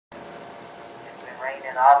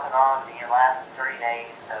raining off and on the last 3 days,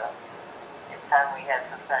 so it's time we had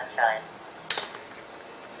some sunshine.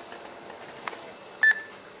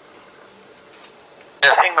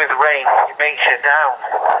 The thing with rain, it makes you down,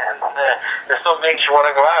 and the sun makes you want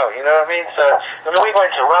to go out, you know what I mean? So, we're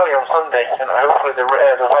going to rally on Sunday, and hopefully the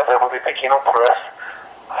weather will be picking up for us.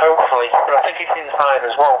 Hopefully, but I think it's inside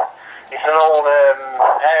as well. It's an old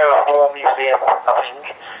air war museum, I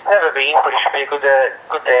think. Never been, but it should be a good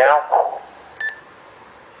day out.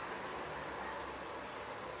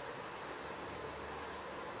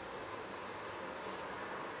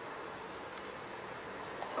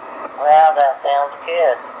 Well, that sounds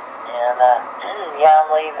good. And, yeah, I'm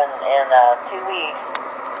leaving in 2 weeks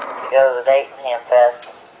to go to the Dayton Fest.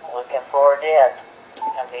 Looking forward to it. It's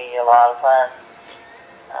going to be a lot of fun.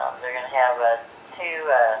 They're going to have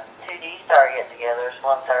two D-Star get-togethers,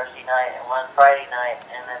 one Thursday night and one Friday night,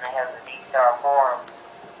 and then they have the D-Star Forum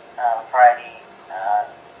Friday, I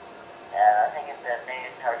think it's at noon,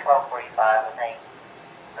 or 12:45, I think.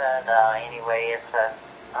 But anyway,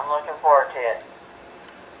 I'm looking forward to it.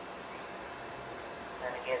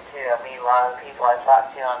 Going to get to meet a lot of the people I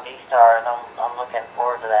talked to on D-Star, and I'm looking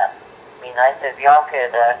forward to that. It'd be nice if y'all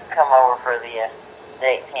could come over for the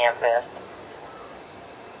Dayton Fest.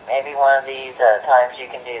 Maybe one of these times you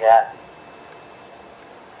can do that.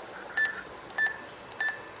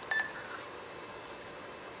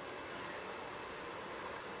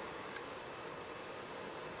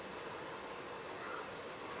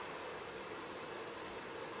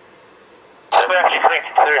 So we're actually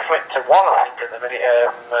connected to the reflector 1, I think, at the minute,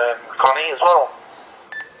 Connie, as well.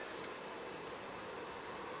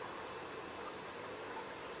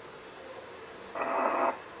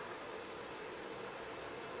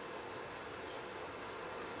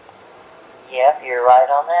 Yep, you're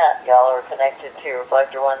right on that. Y'all are connected to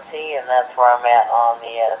Reflector 1C, and that's where I'm at on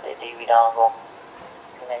the DV dongle.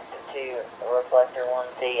 Connected to Reflector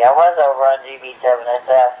 1C. I was over on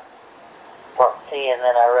GB7SF Port C, and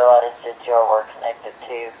then I realized that y'all were connected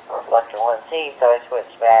to Reflector 1C, so I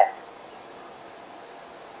switched back.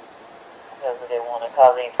 Because I didn't want to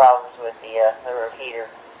cause any problems with the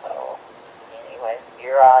repeater. So, anyway,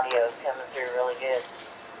 your audio is coming through really good.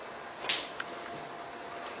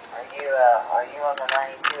 Are you on the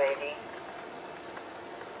 92AD?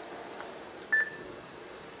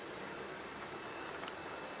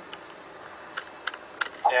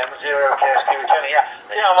 Yeah, I'm 0 KSQ returning, yeah.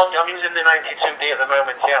 Yeah, I'm using the 92D at the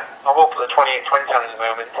moment, yeah. I'm up at the 2820 at the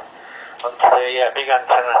moment. Onto the big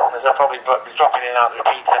antenna, as I'll probably be dropping in and out the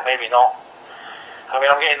repeater, maybe not. I mean,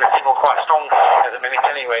 I'm getting the signal quite strong at the minute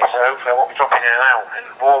anyway, so hopefully I won't be dropping in and out and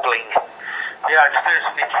warbling. Yeah, I just noticed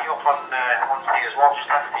sneaking up on 1C as well, just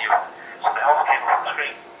after you. Something else came on the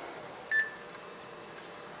screen.